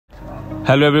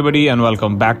Hello everybody and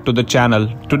welcome back to the channel.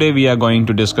 Today we are going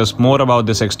to discuss more about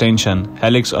this extension,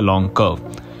 helix along curve,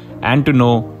 and to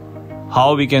know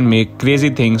how we can make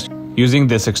crazy things using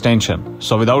this extension.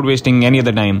 So without wasting any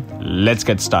other time, let's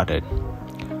get started.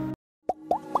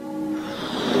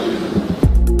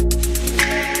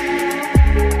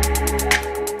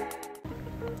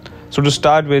 So to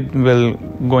start with, we're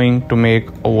going to make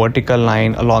a vertical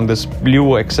line along this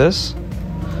blue axis.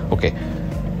 Okay,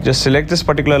 just select this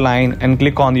particular line and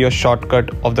click on your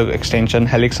shortcut of the extension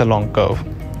helix along curve.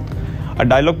 A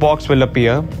dialog box will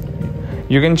appear.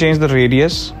 You can change the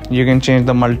radius, you can change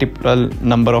the multiple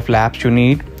number of laps you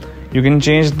need, you can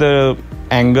change the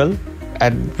angle,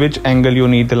 at which angle you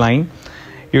need the line.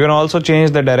 You can also change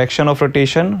the direction of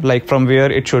rotation, like from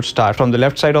where it should start, from the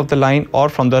left side of the line or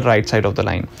from the right side of the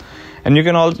line. And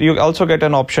you also get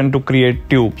an option to create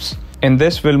tubes. In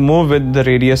this, we'll move with the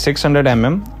radius 600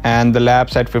 mm and the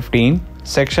laps at 15.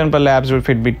 Section per laps will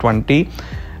fit be 20.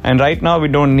 And right now we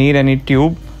don't need any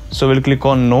tube, so we'll click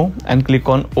on no and click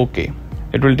on OK.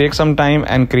 It will take some time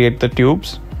and create the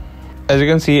tubes. As you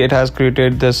can see, it has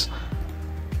created this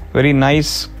very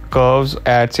nice curves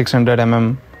at 600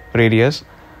 mm radius.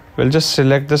 We'll just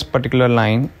select this particular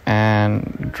line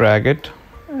and drag it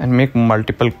and make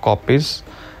multiple copies.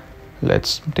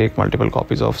 Let's take multiple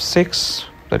copies of 6.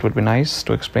 That would be nice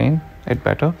to explain it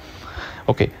better.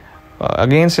 Okay,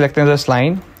 again selecting this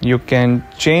line, you can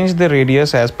change the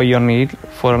radius as per your need.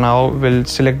 For now, we'll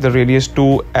select the radius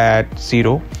 2 at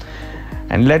 0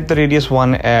 and let the radius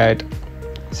 1 at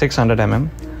 600 mm,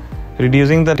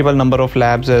 reducing the total number of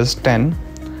labs as 10.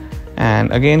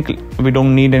 And again, we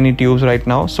don't need any tubes right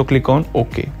now, so click on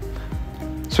OK.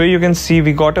 So you can see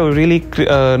we got a really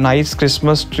nice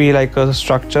Christmas tree like a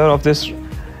structure of this.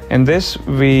 In this,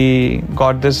 we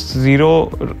got this 0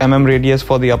 mm radius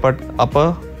for the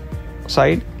upper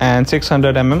side and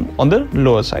 600 mm on the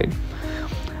lower side.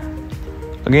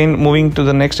 Again, moving to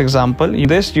the next example, in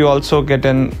this you also get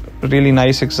a really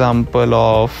nice example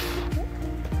of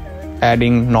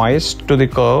adding noise to the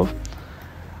curve,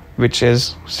 which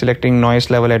is selecting noise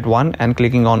level at 1 and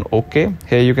clicking on OK.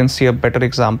 Here you can see a better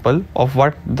example of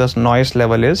what this noise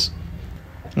level is.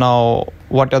 Now,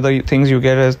 what other things you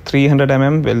get is 300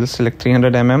 mm, we'll select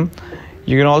 300 mm.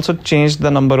 You can also change the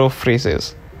number of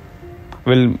phrases.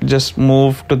 We'll just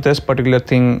move to this particular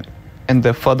thing in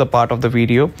the further part of the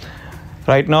video.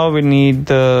 Right now we need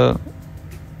the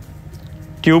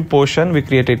tube portion, we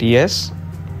created yes.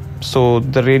 So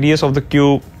the radius of the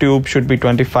tube should be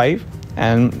 25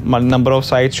 and number of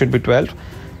sides should be 12.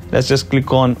 Let's just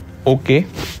click on OK.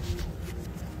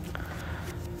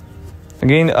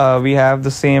 Again, we have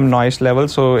the same noise level,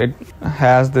 so it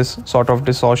has this sort of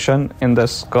distortion in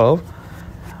this curve.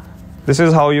 This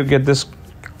is how you get this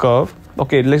curve.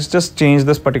 Okay, let's just change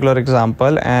this particular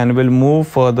example and we'll move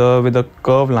further with a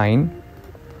curve line.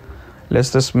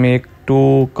 Let's just make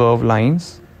 2 curve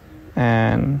lines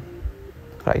and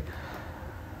right.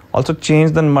 Also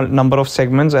change the number of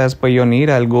segments as per your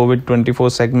need. I'll go with 24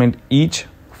 segments each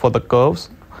for the curves.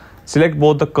 Select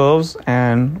both the curves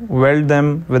and weld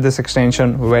them with this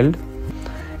extension weld.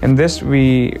 In this,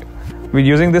 with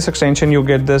using this extension, you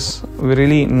get this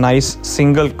really nice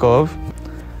single curve.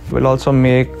 We'll also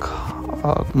make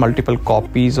multiple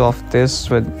copies of this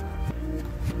with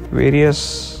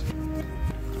various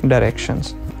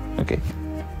directions. Okay,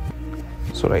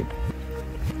 so right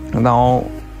now,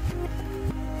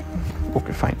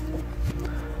 okay, fine.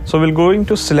 So we're going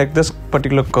to select this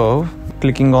particular curve,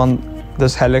 clicking on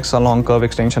this helix along curve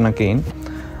extension again.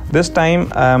 This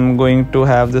time I'm going to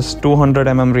have this 200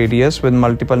 mm radius with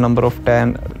multiple number of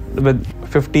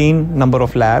 15 number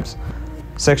of labs.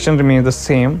 Section remains the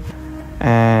same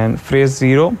and phrase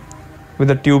 0 with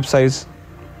the tube size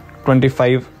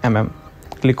 25 mm.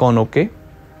 Click on OK.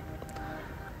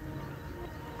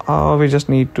 We just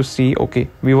need to see, okay,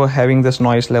 we were having this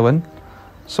noise level,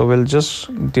 so we'll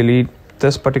just delete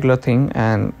this particular thing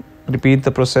and repeat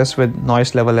the process with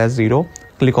noise level as 0.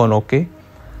 Click on OK.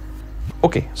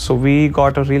 Okay, so we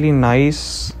got a really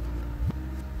nice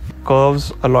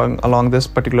curves along this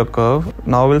particular curve.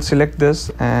 Now we'll select this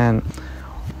and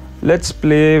let's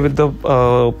play with the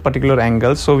particular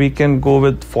angle. So we can go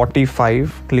with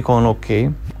 45. Click on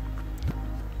OK.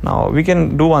 Now we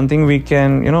can do one thing. We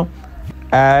can,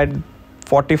 add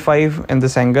 45 in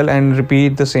this angle and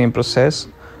repeat the same process.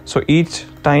 So each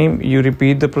time you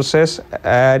repeat the process,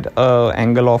 add an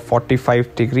angle of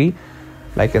 45 degree.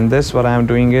 Like in this, what I am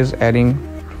doing is adding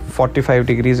 45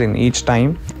 degrees in each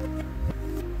time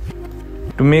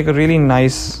to make a really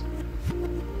nice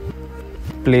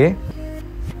play.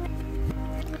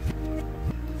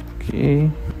 Okay,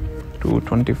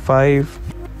 225.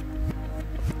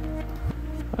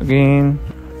 again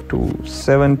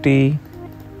 270.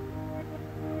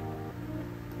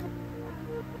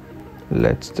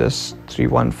 Let's just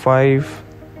 315,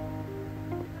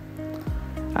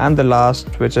 and the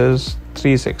last, which is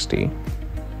 360.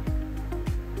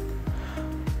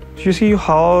 You see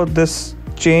how this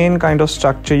chain kind of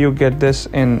structure, you get this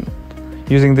in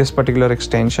using this particular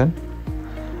extension.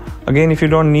 Again, if you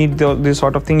don't need this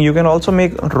sort of thing, you can also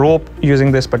make rope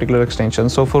using this particular extension.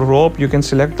 So for rope, you can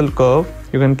select the curve,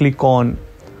 you can click on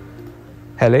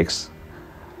helix.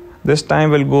 This time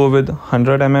we'll go with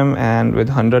 100 mm and with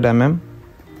 100 mm.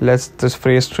 This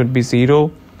phrase should be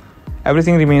 0.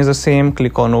 Everything remains the same.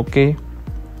 Click on OK.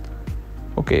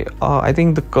 Okay, I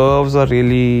think the curves are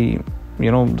really,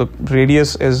 the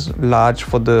radius is large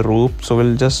for the rope, so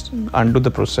we'll just undo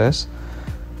the process.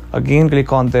 Again,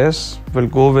 click on this. We'll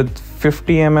go with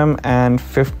 50 mm and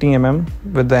 50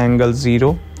 mm with the angle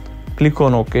 0. Click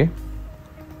on OK.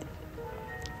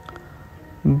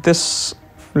 This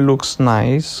looks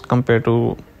nice compared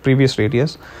to previous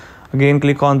radius. Again,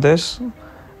 click on this.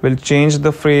 We'll change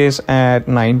the phrase at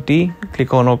 90.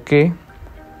 Click on OK.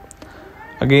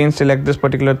 Again, select this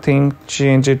particular thing,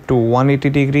 change it to 180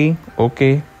 degree.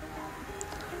 OK.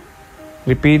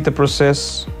 Repeat the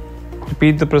process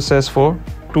for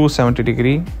 270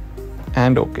 degree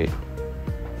and OK.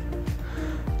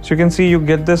 So you can see you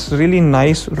get this really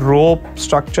nice rope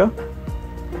structure.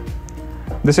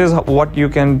 This is what you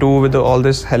can do with all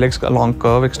this helix along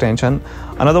curve extension.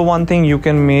 Another one thing you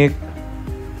can make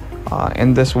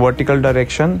in this vertical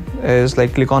direction is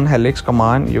like click on helix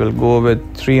command. You will go with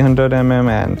 300 mm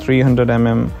and 300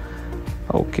 mm.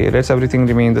 Okay, let's everything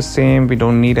remain the same. We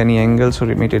don't need any angle, so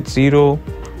we made it 0.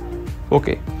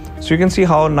 Okay, so you can see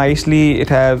how nicely it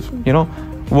has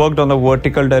worked on the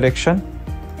vertical direction.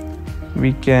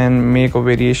 We can make a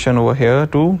variation over here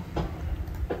to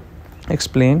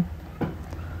explain.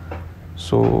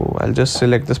 So I'll just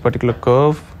select this particular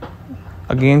curve,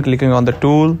 again clicking on the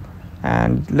tool,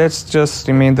 and let's just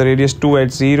remain the radius 2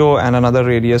 at 0 and another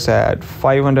radius at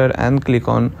 500 and click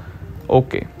on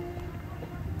OK.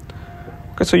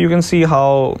 Okay, so you can see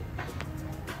how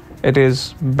it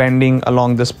is bending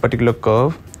along this particular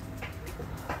curve.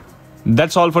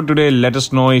 That's all for today. Let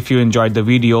us know if you enjoyed the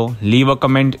video, leave a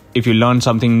comment if you learned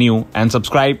something new, and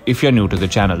subscribe if you're new to the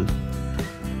channel.